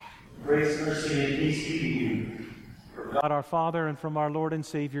Grace, mercy, and peace be to you. From God our Father and from our Lord and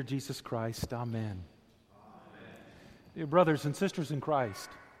Savior Jesus Christ. Amen. Amen. Dear brothers and sisters in Christ,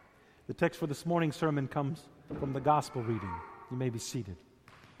 the text for this morning's sermon comes from the gospel reading. You may be seated.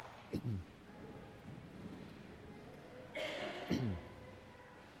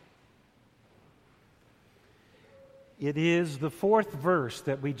 It is the fourth verse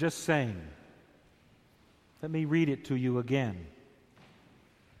that we just sang. Let me read it to you again.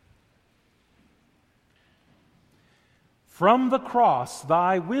 From the cross,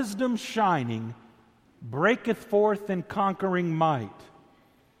 thy wisdom shining, breaketh forth in conquering might.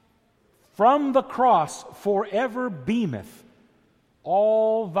 From the cross forever beameth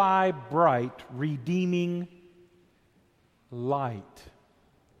all thy bright, redeeming light.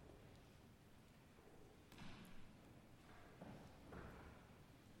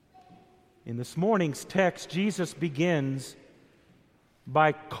 In this morning's text, Jesus begins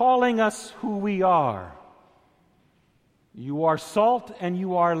by calling us who we are. You are salt and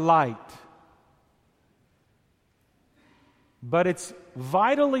you are light. But it's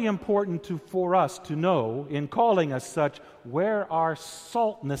vitally important for us to know, in calling us such, where our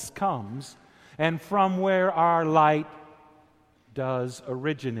saltness comes and from where our light does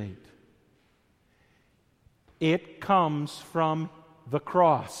originate. It comes from the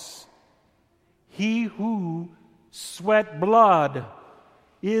cross. He who sweat blood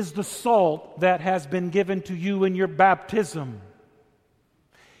is the salt that has been given to you in your baptism.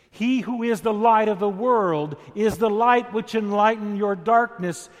 He who is the light of the world is the light which enlightened your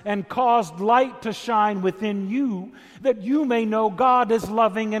darkness and caused light to shine within you, that you may know God is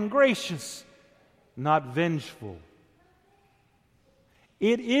loving and gracious, not vengeful.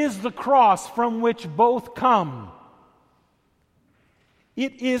 It is the cross from which both come.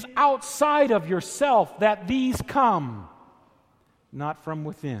 It is outside of yourself that these come, not from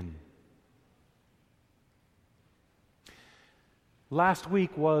within. Last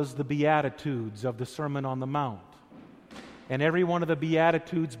week was the Beatitudes of the Sermon on the Mount. And every one of the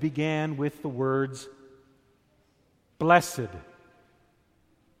Beatitudes began with the words, Blessed,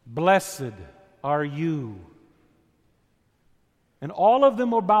 blessed are you. And all of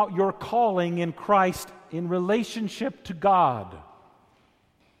them about your calling in Christ in relationship to God.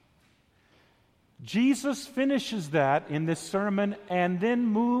 Jesus finishes that in this sermon and then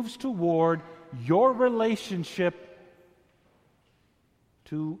moves toward your relationship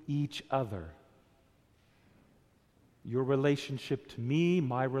to each other. Your relationship to me,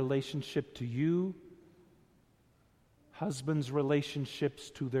 my relationship to you, husbands'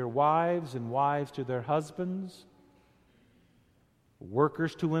 relationships to their wives and wives to their husbands,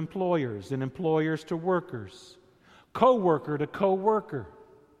 workers to employers and employers to workers, co-worker to co-worker,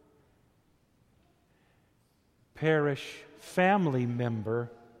 parish family member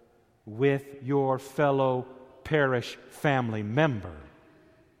with your fellow parish family member.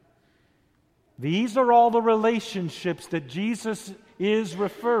 These are all the relationships that Jesus is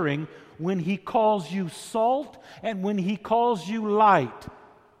referring when He calls you salt and when He calls you light.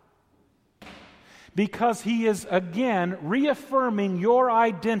 Because He is again reaffirming your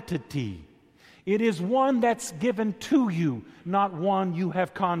identity. It is one that's given to you, not one you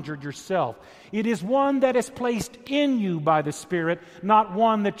have conjured yourself. It is one that is placed in you by the Spirit, not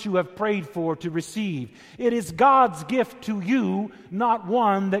one that you have prayed for to receive. It is God's gift to you, not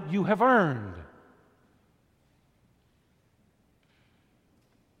one that you have earned.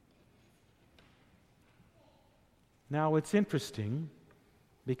 Now it's interesting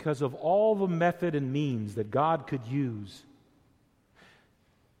because of all the method and means that God could use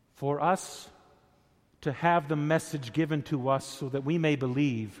for us to have the message given to us so that we may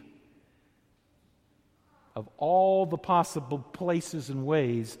believe. Of all the possible places and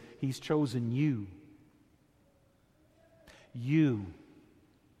ways, He's chosen you. You.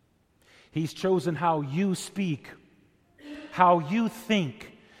 He's chosen how you speak, how you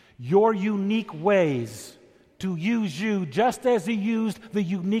think, your unique ways to use you, just as He used the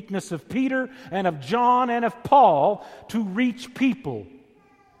uniqueness of Peter and of John and of Paul to reach people.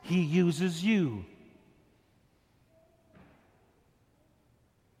 He uses you.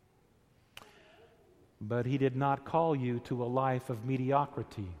 But He did not call you to a life of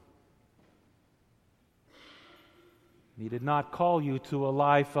mediocrity. He did not call you to a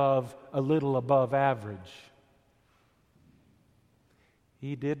life of a little above average.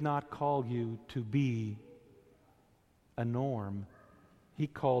 He did not call you to be a norm. He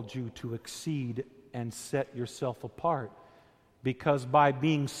called you to exceed and set yourself apart. Because by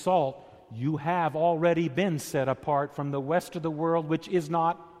being salt, you have already been set apart from the rest of the world, which is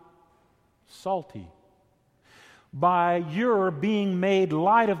not salty. By your being made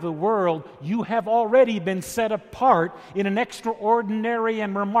light of the world, you have already been set apart in an extraordinary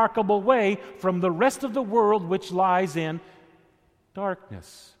and remarkable way from the rest of the world which lies in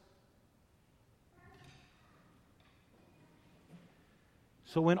darkness.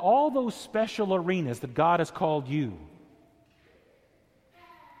 So in all those special arenas that God has called you,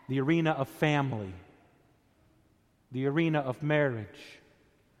 the arena of family, the arena of marriage,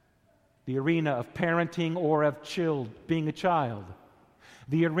 the arena of parenting or of being a child,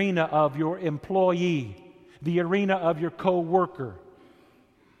 the arena of your employee, the arena of your co-worker,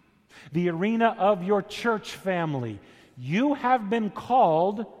 the arena of your church family, you have been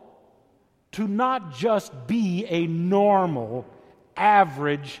called to not just be a normal,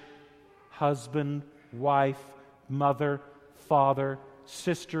 average husband, wife, mother, father,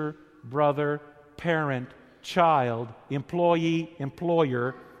 sister, brother, parent, child, employee,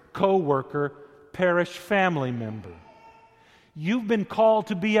 employer, co-worker, parish family member. You've been called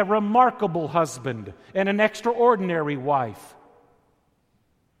to be a remarkable husband and an extraordinary wife.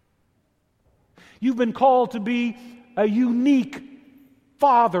 You've been called to be a unique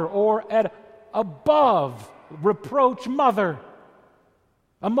father or an above reproach mother,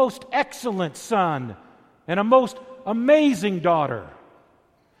 a most excellent son, and a most amazing daughter,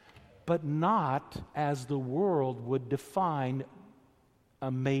 but not as the world would define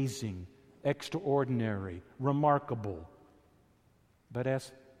amazing, extraordinary, remarkable, but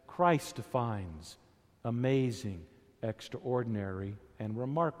as Christ defines amazing, extraordinary, and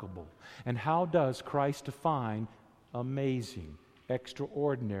remarkable. And how does Christ define amazing,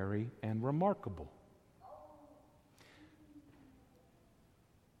 extraordinary, and remarkable?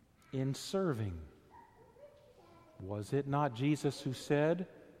 In serving. Was it not Jesus who said,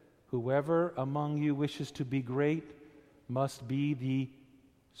 "Whoever among you wishes to be great must be the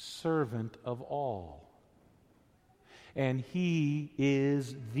servant of all"? And He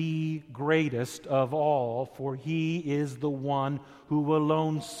is the greatest of all, for He is the one who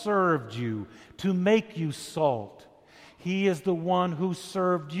alone served you to make you salt. He is the one who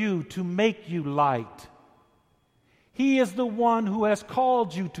served you to make you light. He is the one who has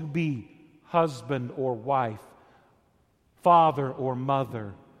called you to be husband or wife, father or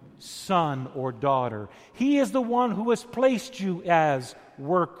mother, son or daughter. He is the one who has placed you as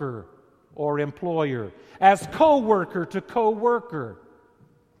worker or employer, as co-worker to co-worker.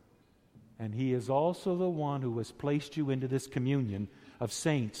 And He is also the one who has placed you into this communion of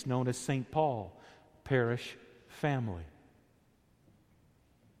saints known as St. Paul, parish family.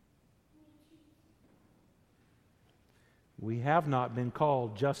 We have not been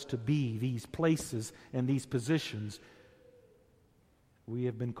called just to be these places and these positions. We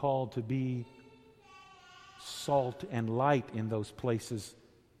have been called to be salt and light in those places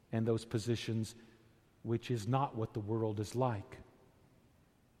and those positions, which is not what the world is like,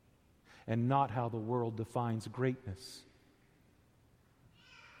 and not how the world defines greatness.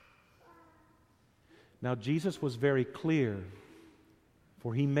 Now, Jesus was very clear,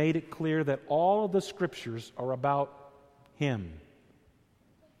 for He made it clear that all of the Scriptures are about Him.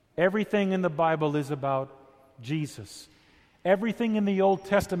 Everything in the Bible is about Jesus. Everything in the Old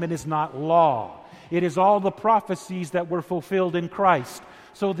Testament is not law. It is all the prophecies that were fulfilled in Christ.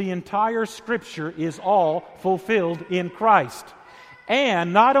 So the entire Scripture is all fulfilled in Christ.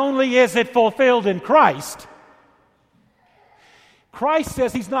 And not only is it fulfilled in Christ, Christ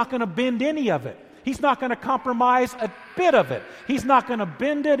says He's not going to bend any of it. He's not going to compromise a bit of it. He's not going to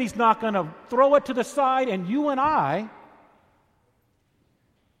bend it. He's not going to throw it to the side. And you and I,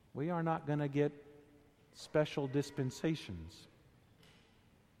 we are not going to get special dispensations.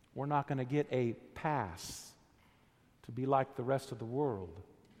 We're not going to get a pass to be like the rest of the world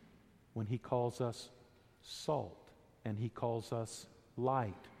when He calls us salt and He calls us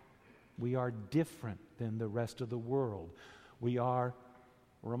light. We are different than the rest of the world. We are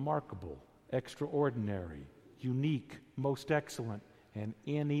remarkable, extraordinary, unique, most excellent, and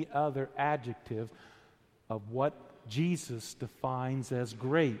any other adjective of what Jesus defines as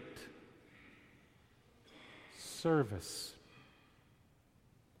great. Service.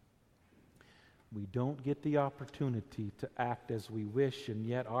 We don't get the opportunity to act as we wish, and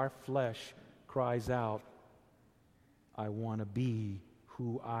yet our flesh cries out, "I want to be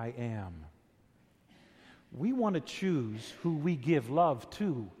who I am." We want to choose who we give love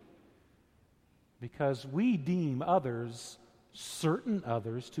to, because we deem others, certain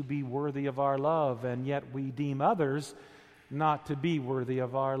others, to be worthy of our love, and yet we deem others not to be worthy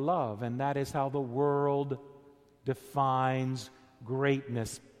of our love. And that is how the world defines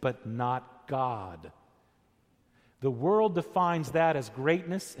greatness, but not God. The world defines that as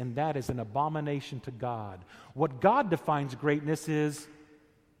greatness, and that is an abomination to God. What God defines greatness is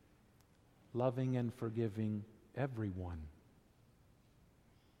loving and forgiving everyone.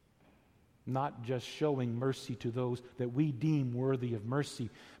 Not just showing mercy to those that we deem worthy of mercy,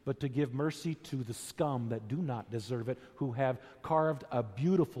 but to give mercy to the scum that do not deserve it, who have carved a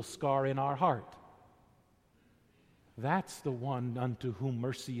beautiful scar in our heart. That's the one unto whom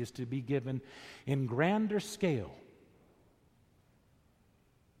mercy is to be given in grander scale.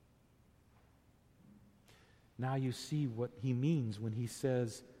 Now you see what he means when he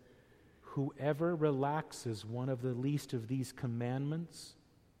says, whoever relaxes one of the least of these commandments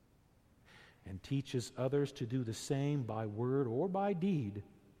and teaches others to do the same by word or by deed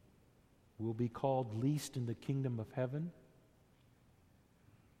will be called least in the kingdom of heaven.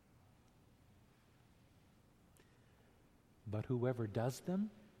 But whoever does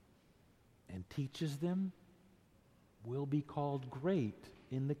them and teaches them will be called great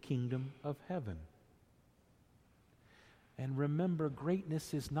in the kingdom of heaven. And remember,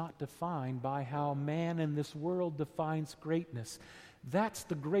 greatness is not defined by how man in this world defines greatness. That's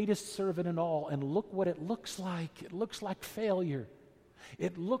the greatest servant in all, and look what it looks like. It looks like failure.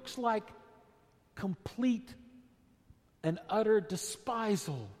 It looks like complete and utter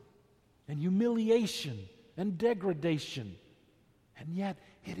despisal and humiliation and degradation. And yet,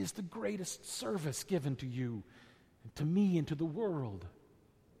 it is the greatest service given to you, and to me, and to the world.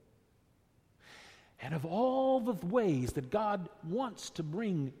 And of all the ways that God wants to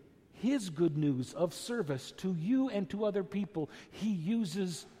bring His good news of service to you and to other people, He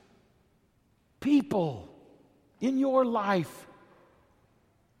uses people in your life.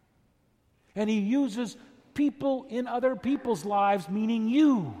 And He uses people in other people's lives, meaning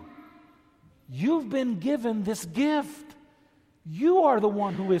you. You've been given this gift. You are the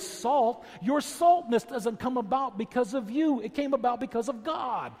one who is salt. Your saltness doesn't come about because of you. It came about because of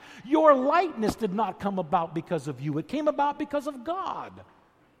God. Your lightness did not come about because of you. It came about because of God.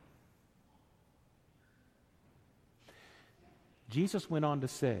 Jesus went on to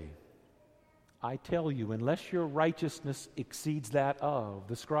say, I tell you, unless your righteousness exceeds that of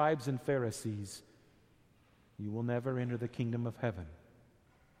the scribes and Pharisees, you will never enter the kingdom of heaven.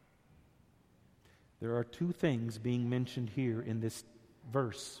 There are two things being mentioned here in this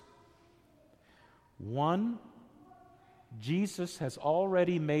verse. One, Jesus has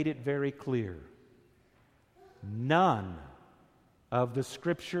already made it very clear. None of the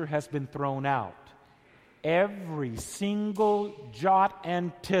Scripture has been thrown out. Every single jot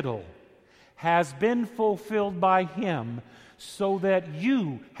and tittle has been fulfilled by Him, so that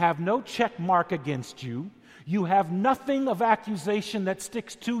you have no check mark against you. You have nothing of accusation that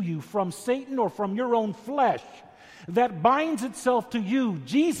sticks to you from Satan or from your own flesh that binds itself to you.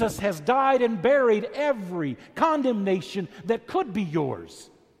 Jesus has died and buried every condemnation that could be yours.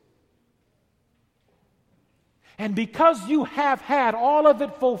 And because you have had all of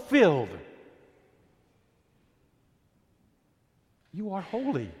it fulfilled, you are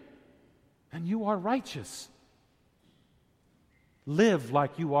holy and you are righteous. Live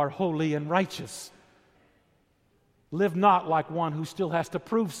like you are holy and righteous. Live not like one who still has to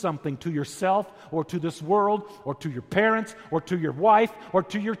prove something to yourself or to this world or to your parents or to your wife or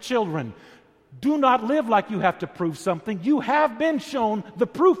to your children. Do not live like you have to prove something. You have been shown the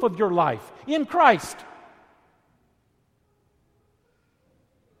proof of your life in Christ.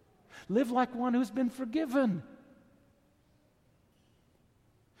 Live like one who's been forgiven,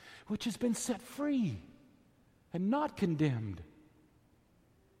 which has been set free and not condemned.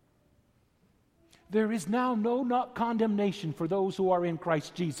 There is now no not condemnation for those who are in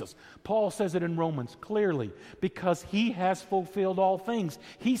Christ Jesus. Paul says it in Romans clearly, because He has fulfilled all things.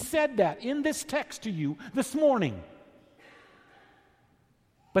 He said that in this text to you this morning.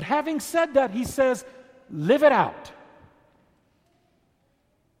 But having said that, he says, live it out.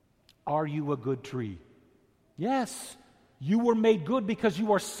 Are you a good tree? Yes. You were made good because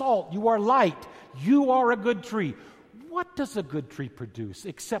you are salt, you are light, you are a good tree. What does a good tree produce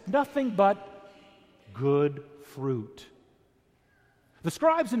except nothing but good fruit? The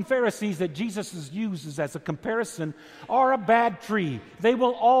scribes and Pharisees that Jesus uses as a comparison are a bad tree. They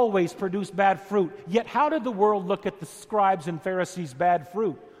will always produce bad fruit. Yet how did the world look at the scribes and Pharisees' bad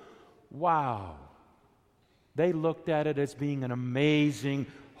fruit? Wow. They looked at it as being an amazing,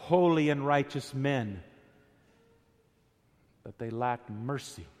 holy and righteous men. But they lacked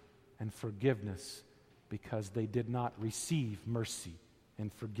mercy and forgiveness because they did not receive mercy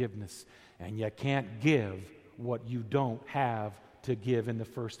and forgiveness. And you can't give what you don't have to give in the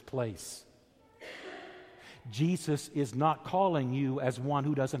first place. Jesus is not calling you as one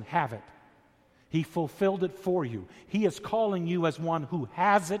who doesn't have it. He fulfilled it for you. He is calling you as one who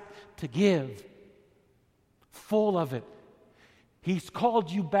has it to give, full of it. He's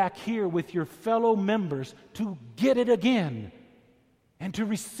called you back here with your fellow members to get it again, and to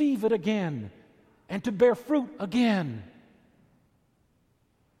receive it again, and to bear fruit again.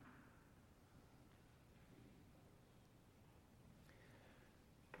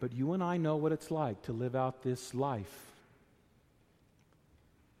 But you and I know what it's like to live out this life.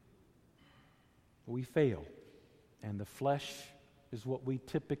 We fail, and the flesh is what we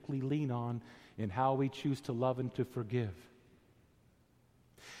typically lean on in how we choose to love and to forgive.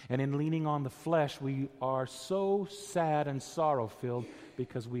 And in leaning on the flesh, we are so sad and sorrow-filled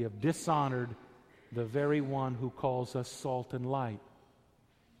because we have dishonored the very one who calls us salt and light.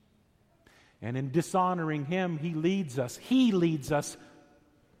 And in dishonoring Him, He leads us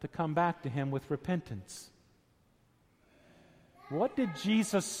to come back to Him with repentance. What did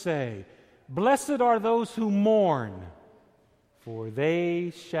Jesus say? Blessed are those who mourn, for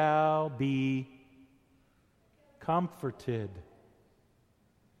they shall be comforted.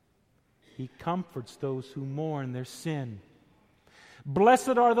 He comforts those who mourn their sin.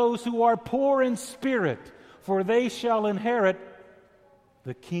 Blessed are those who are poor in spirit, for they shall inherit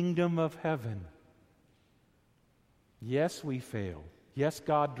the kingdom of heaven. Yes, we fail. Yes,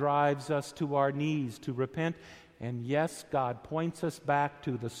 God drives us to our knees to repent. And yes, God points us back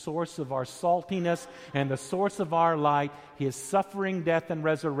to the source of our saltiness and the source of our light, His suffering, death, and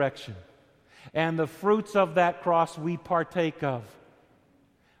resurrection. And the fruits of that cross we partake of.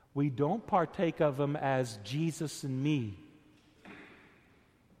 We don't partake of them as Jesus and me.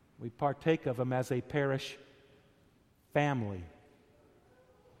 We partake of them as a parish family.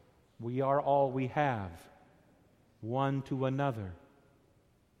 We are all we have, one to another.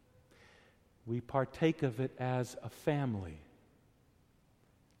 We partake of it as a family,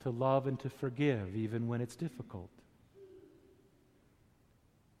 to love and to forgive even when it's difficult.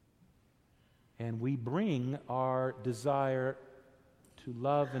 And we bring our desire to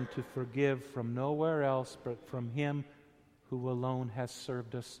love and to forgive from nowhere else but from Him who alone has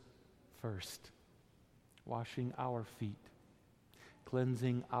served us first, washing our feet,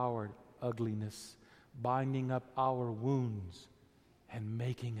 cleansing our ugliness, binding up our wounds, and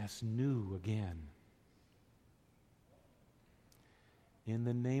making us new again. In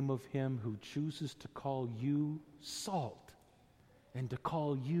the name of Him who chooses to call you salt and to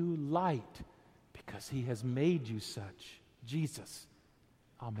call you light because He has made you such, Jesus.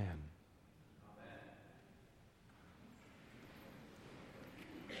 Amen.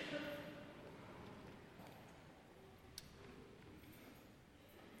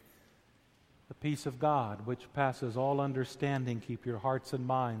 The peace of God, which passes all understanding, keep your hearts and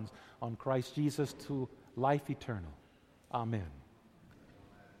minds on Christ Jesus to life eternal. Amen.